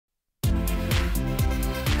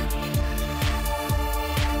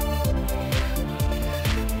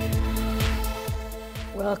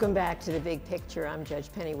Welcome back to The Big Picture. I'm Judge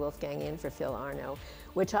Penny Wolfgang in for Phil Arno.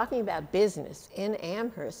 We're talking about business in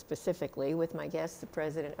Amherst specifically with my guest, the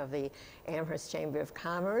president of the Amherst Chamber of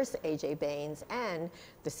Commerce, A.J. Baines, and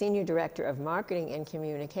the senior director of marketing and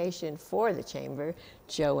communication for the chamber,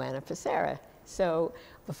 Joanna Passera. So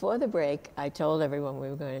before the break, I told everyone we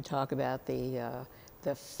were going to talk about the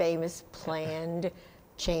famous planned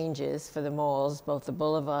changes for the malls, both the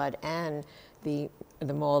Boulevard and the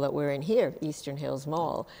mall that we're in here, Eastern Hills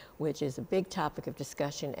Mall, which is a big topic of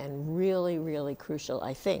discussion and really, really crucial,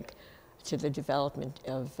 I think, to the development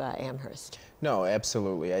of Amherst. No,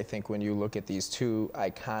 absolutely. I think when you look at these two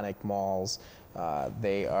iconic malls,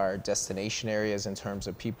 they are destination areas in terms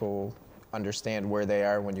of people understand where they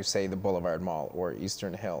are when you say the Boulevard Mall or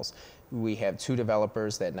Eastern Hills. We have two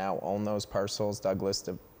developers that now own those parcels, Douglas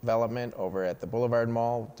Development over at the Boulevard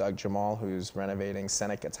Mall, Doug Jamal, who's renovating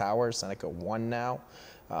Seneca Tower, Seneca 1 now,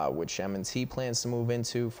 which M&T plans to move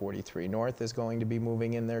into. 43 North is going to be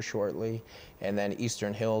moving in there shortly. And then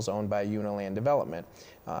Eastern Hills, owned by Uniland Development.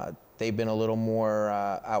 They've been a little more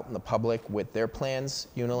out in the public with their plans,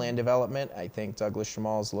 Uniland Development. I think Douglas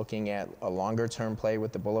Jamal is looking at a longer term play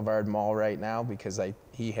with the Boulevard Mall right now because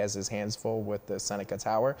he has his hands full with the Seneca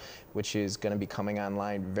Tower, which is going to be coming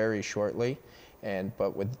online very shortly.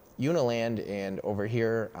 But with Uniland and over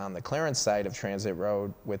here on the Clarence side of Transit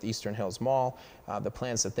Road with Eastern Hills Mall, the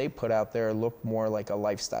plans that they put out there look more like a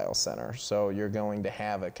lifestyle center. So you're going to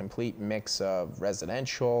have a complete mix of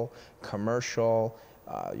residential, commercial,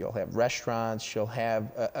 you'll have restaurants, you'll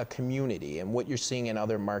have a community, and what you're seeing in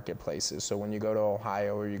other marketplaces. So when you go to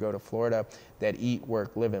Ohio or you go to Florida, that eat,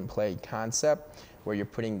 work, live, and play concept where you're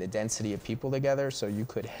putting the density of people together, so you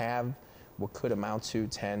could have what could amount to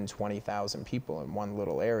 10, 20,000 people in one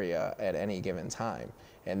little area at any given time.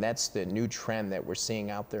 And that's the new trend that we're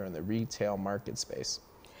seeing out there in the retail market space.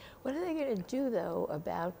 What are they going to do, though,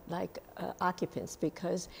 about occupants?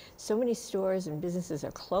 Because so many stores and businesses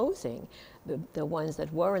are closing, the ones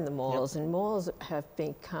that were in the malls, and malls have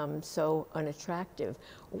become so unattractive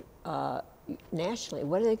nationally.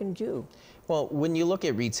 What are they going to do? Well, when you look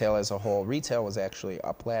at retail as a whole, retail was actually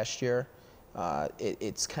up last year.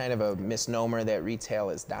 It's kind of a misnomer that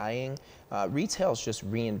retail is dying. Retail is just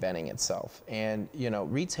reinventing itself. And, you know,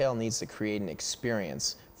 retail needs to create an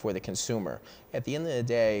experience for the consumer. At the end of the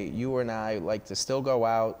day, you and I like to still go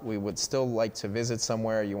out. We would still like to visit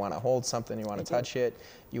somewhere. You want to hold something, you want to touch it.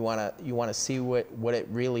 You want to see what it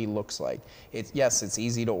really looks like. Yes, it's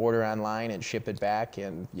easy to order online and ship it back,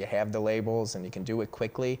 and you have the labels and you can do it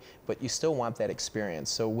quickly, but you still want that experience.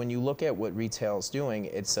 So when you look at what retail is doing,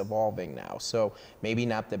 it's evolving now. So maybe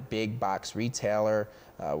not the big box retailer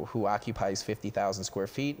who occupies 50,000 square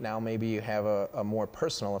feet. Now maybe you have a more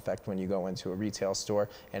personal effect when you go into a retail store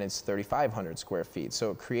and it's 3,500 square feet.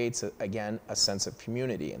 So it creates, again, a sense of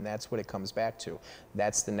community, and that's what it comes back to.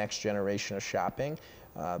 That's the next generation of shopping.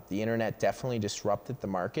 The internet definitely disrupted the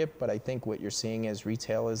market, but I think what you're seeing is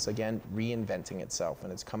retail is, again, reinventing itself,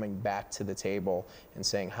 and it's coming back to the table and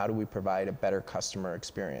saying, how do we provide a better customer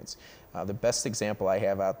experience? The best example I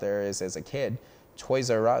have out there is, as a kid,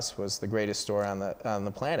 Toys R Us was the greatest store on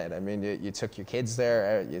the planet. I mean, you took your kids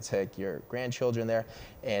there, you take your grandchildren there,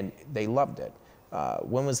 and they loved it.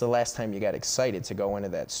 When was the last time you got excited to go into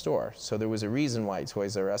that store? So there was a reason why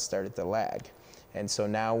Toys R Us started to lag. And so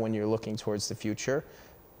now when you're looking towards the future,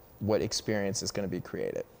 what experience is going to be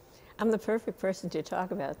created? I'm the perfect person to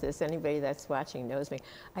talk about this. Anybody that's watching knows me.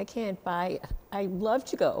 I love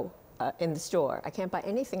to go in the store. I can't buy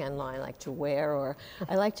anything online like to wear, or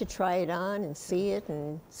I like to try it on and see it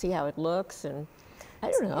and see how it looks, and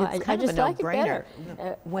I don't know. I just like it better.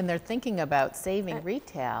 When they're thinking about saving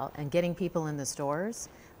retail and getting people in the stores,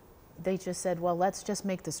 they just said, well, let's just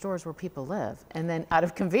make the stores where people live, and then out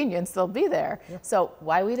of convenience they'll be there. So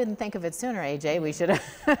why we didn't think of it sooner, AJ?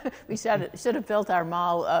 We should have built our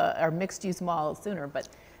mall, our mixed-use mall sooner, but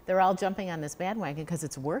they're all jumping on this bandwagon because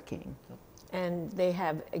it's working. And they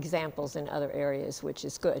have examples in other areas, which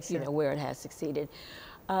is good, you know, where it has succeeded.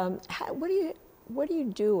 What do you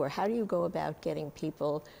do, or how do you go about getting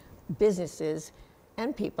people, businesses,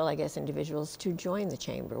 and people, I guess individuals, to join the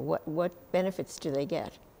chamber? What benefits do they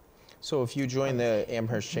get? So if you join the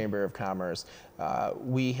Amherst Chamber of Commerce,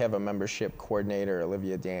 we have a membership coordinator,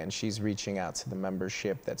 Olivia Dan. She's reaching out to the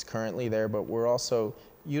membership that's currently there, but we're also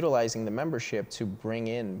utilizing the membership to bring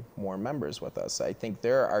in more members with us. I think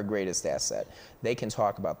they're our greatest asset. They can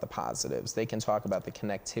talk about the positives. They can talk about the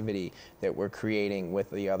connectivity that we're creating with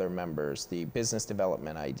the other members, the business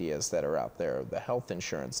development ideas that are out there, the health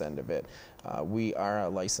insurance end of it. We are a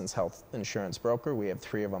licensed health insurance broker. We have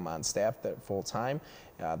 3 of them on staff that full-time.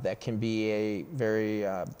 That can be a very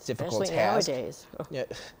difficult Especially task. Nowadays. Yeah.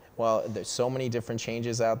 Well, there's so many different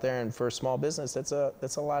changes out there, and for a small business, that's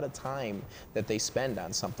a lot of time that they spend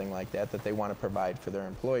on something like that they want to provide for their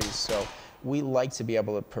employees. So we like to be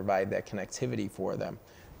able to provide that connectivity for them.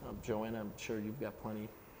 Joanne, I'm sure you've got plenty.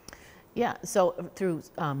 Yeah, so through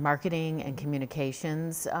marketing and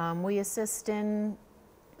communications, we assist in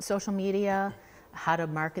social media, how to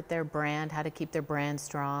market their brand, how to keep their brand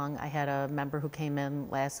strong. I had a member who came in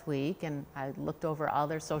last week, and I looked over all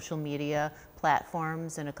their social media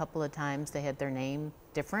platforms, and a couple of times they had their name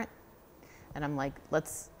different. And I'm like,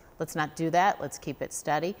 let's not do that. Let's keep it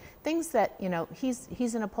steady. Things that, you know,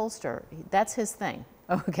 he's an upholsterer. That's his thing.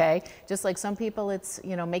 Okay, just like some people, it's,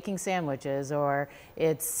 you know, making sandwiches, or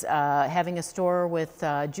it's having a store with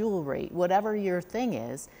jewelry. Whatever your thing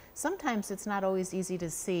is, sometimes it's not always easy to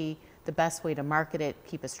see the best way to market it,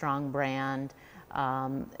 keep a strong brand,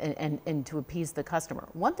 and to appease the customer.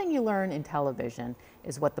 One thing you learn in television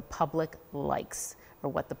is what the public likes or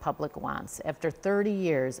what the public wants. After 30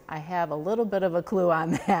 years, I have a little bit of a clue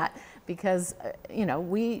on that, because you know,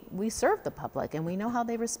 we serve the public and we know how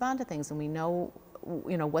they respond to things, and we know,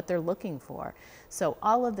 you know, what they're looking for. So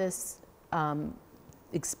all of this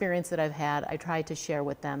experience that I've had, I try to share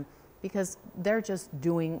with them, because they're just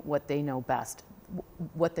doing what they know best,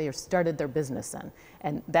 what they started their business in.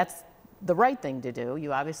 And that's the right thing to do.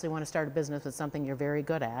 You obviously want to start a business with something you're very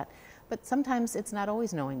good at, but sometimes it's not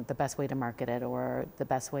always knowing the best way to market it or the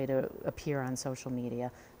best way to appear on social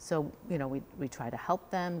media. So, you know, we try to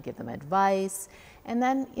help them, give them advice, and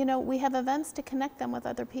then, you know, we have events to connect them with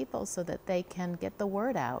other people so that they can get the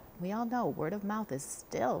word out. We all know word of mouth is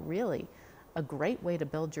still really a great way to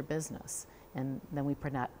build your business, and then we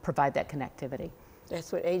provide that connectivity.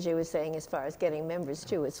 That's what AJ was saying as far as getting members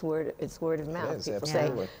too. It's word of mouth. is, People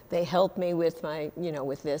absolutely. say they helped me with my, you know,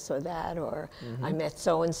 with this or that, or I met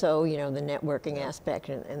so and so. You know, the networking aspect,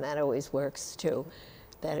 and that always works too.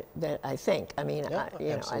 That I think. I mean,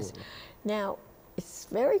 you know, now it's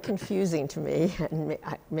very confusing to me, and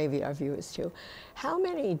maybe our viewers too, how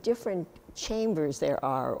many different chambers there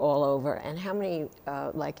are all over, and how many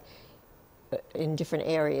in different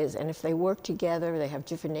areas, and if they work together, they have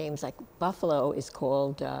different names. Like Buffalo is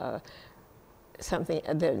called something.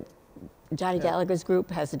 The Johnny Gallagher's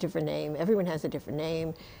group has a different name. Everyone has a different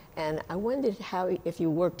name, and I wondered how, if you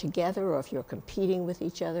work together or if you're competing with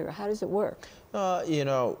each other, or how does it work? You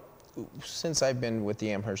know, since I've been with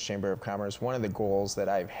the Amherst Chamber of Commerce, one of the goals that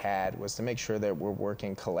I've had was to make sure that we're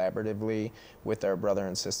working collaboratively with our brother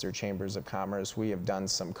and sister chambers of commerce. We have done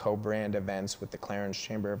some co-brand events with the Clarence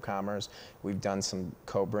Chamber of Commerce. We've done some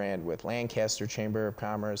co-brand with Lancaster Chamber of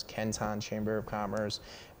Commerce, Kenton Chamber of Commerce.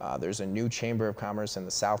 There's a new Chamber of Commerce in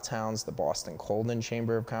the South Towns, the Boston Colden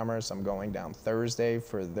Chamber of Commerce. I'm going down Thursday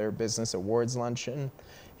for their Business Awards Luncheon.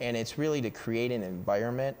 And it's really to create an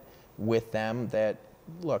environment with them that,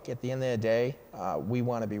 look, at the end of the day, we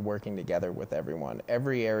want to be working together with everyone.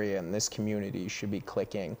 Every area in this community should be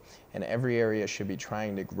clicking, and every area should be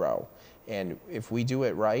trying to grow. And if we do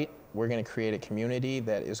it right, we're going to create a community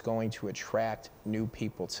that is going to attract new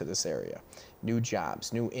people to this area, new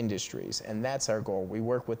jobs, new industries, and that's our goal. We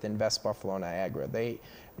work with Invest Buffalo Niagara. They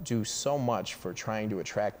do so much for trying to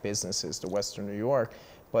attract businesses to Western New York,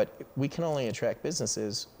 but we can only attract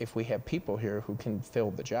businesses if we have people here who can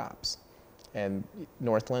fill the jobs. And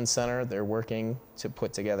Northland Center, they're working to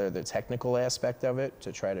put together the technical aspect of it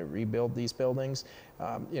to try to rebuild these buildings,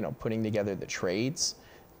 you know, putting together the trades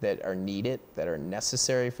that are needed, that are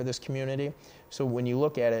necessary for this community. So when you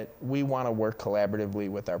look at it, we want to work collaboratively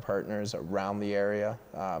with our partners around the area.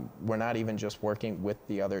 We're not even just working with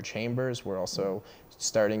the other chambers, we're also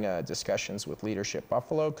starting discussions with Leadership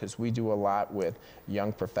Buffalo, because we do a lot with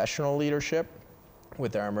young professional leadership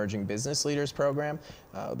with our Emerging Business Leaders program.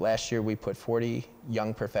 Last year we put 40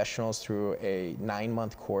 young professionals through a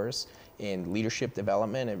 9-month course in leadership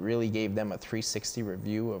development. It really gave them a 360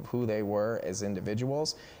 review of who they were as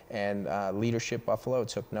individuals. And Leadership Buffalo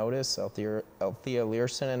took notice. Althea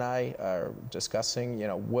Learson and I are discussing, you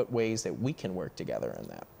know, what ways that we can work together in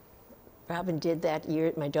that. Robin did that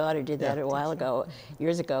my daughter did that a while ago,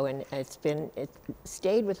 years ago, and it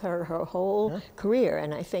stayed with her whole career.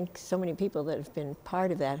 And I think so many people that have been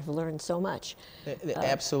part of that have learned so much.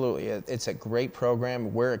 Absolutely, it's a great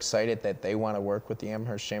program. We're excited that they want to work with the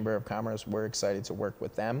Amherst Chamber of Commerce. We're excited to work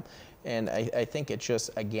with them. And I think it just,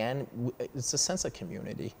 again, it's a sense of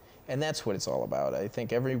community. And that's what it's all about. I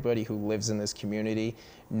think everybody who lives in this community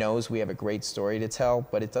knows we have a great story to tell,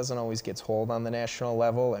 but it doesn't always get told on the national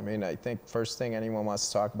level. I mean, I think first thing anyone wants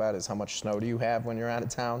to talk about is how much snow do you have when you're out of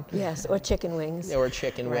town? Yes, or chicken wings. Or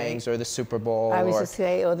chicken wings, or the Super Bowl. I was to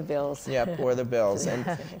say, or the Bills. Yep, or the Bills.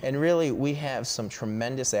 And really, we have some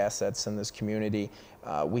tremendous assets in this community.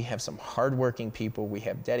 We have some hardworking people, we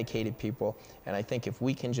have dedicated people, and I think if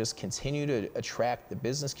we can just continue to attract the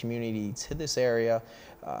business community to this area,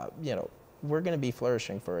 you know, we're going to be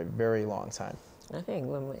flourishing for a very long time. I think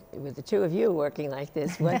with the two of you working like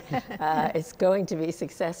this, it's going to be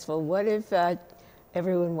successful. What if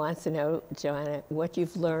everyone wants to know, Joanna, what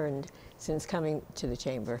you've learned since coming to the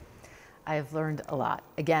Chamber? I've learned a lot.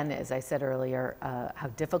 Again, as I said earlier, how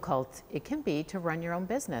difficult it can be to run your own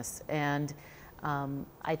business. And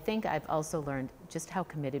I think I've also learned just how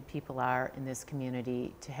committed people are in this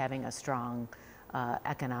community to having a strong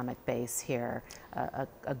economic base here,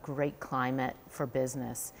 a great climate for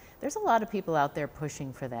business. There's a lot of people out there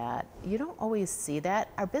pushing for that. You don't always see that.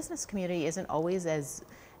 Our business community isn't always as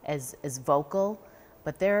vocal,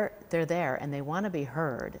 but they're there and they want to be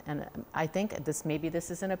heard. And I think maybe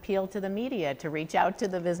this is an appeal to the media to reach out to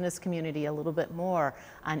the business community a little bit more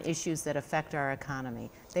on issues that affect our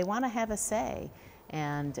economy. They want to have a say.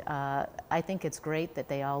 And I think it's great that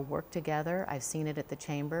they all work together. I've seen it at the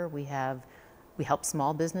Chamber. We help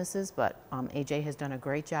small businesses, but AJ has done a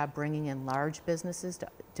great job bringing in large businesses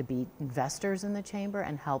to be investors in the Chamber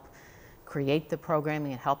and help create the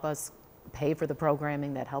programming and help us pay for the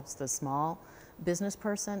programming that helps the small business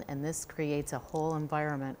person, and this creates a whole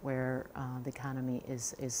environment where the economy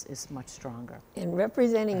is much stronger. In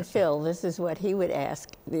representing Phil, this is what he would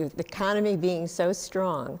ask. The economy being so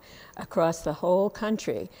strong across the whole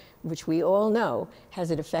country, which we all know, has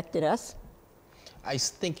it affected us? I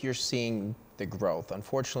think you're seeing the growth.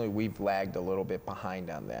 Unfortunately, we've lagged a little bit behind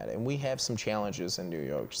on that, and we have some challenges in New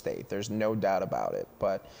York State. There's no doubt about it,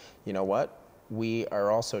 but you know what? We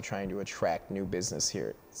are also trying to attract new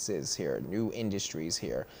businesses here, new industries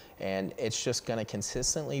here, and it's just going to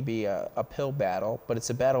consistently be a uphill battle, but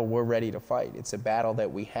it's a battle we're ready to fight. It's a battle that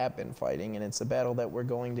we have been fighting, and it's a battle that we're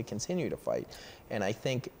going to continue to fight. And I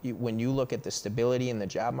think when you look at the stability in the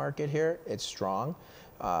job market here, it's strong.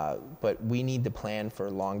 But we need to plan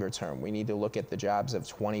for longer term. We need to look at the jobs of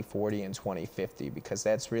 2040 and 2050 because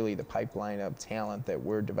that's really the pipeline of talent that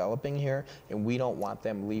we're developing here, and we don't want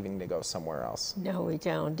them leaving to go somewhere else. No, we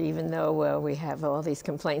don't, even though we have all these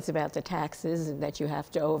complaints about the taxes and that you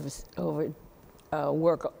have to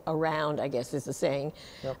work around, I guess is the saying,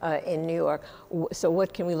 yep. In New York. So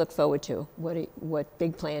what can we look forward to? What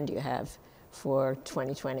big plan do you have for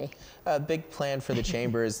 2020? A big plan for the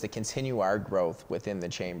Chamber is to continue our growth within the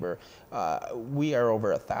Chamber. We are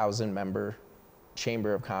over 1,000-member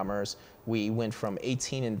Chamber of Commerce. We went from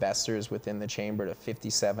 18 investors within the Chamber to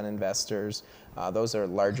 57 investors. Those are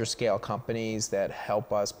larger scale companies that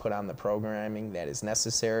help us put on the programming that is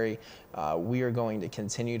necessary. We are going to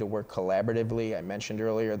continue to work collaboratively. I mentioned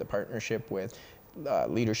earlier the partnership with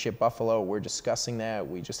Leadership Buffalo. We're discussing that.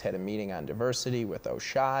 We just had a meeting on diversity with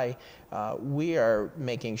Oshai. We are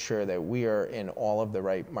making sure that we are in all of the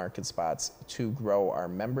right market spots to grow our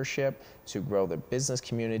membership, to grow the business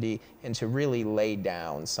community, and to really lay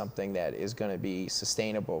down something that is going to be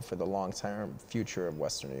sustainable for the long-term future of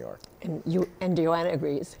Western New York. And Joanna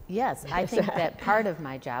agrees. Yes, I think that part of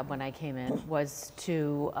my job when I came in was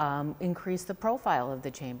to increase the profile of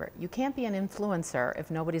the Chamber. You can't be an influencer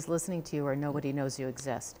if nobody's listening to you or nobody knows you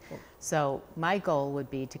exist. So my goal would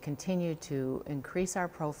be to continue to increase our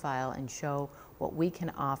profile and show what we can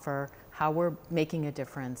offer, how we're making a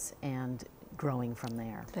difference, and growing from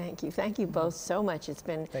there. Thank you. Thank you both so much. It's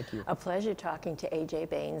been a pleasure talking to AJ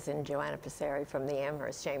Baines and Joanna Passeri from the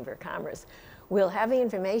Amherst Chamber of Commerce. We'll have the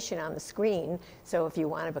information on the screen, so if you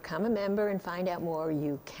want to become a member and find out more,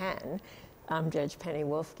 you can. I'm Judge Penny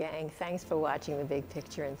Wolfgang. Thanks for watching The Big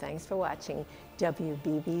Picture, and thanks for watching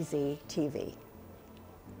WBBZ-TV.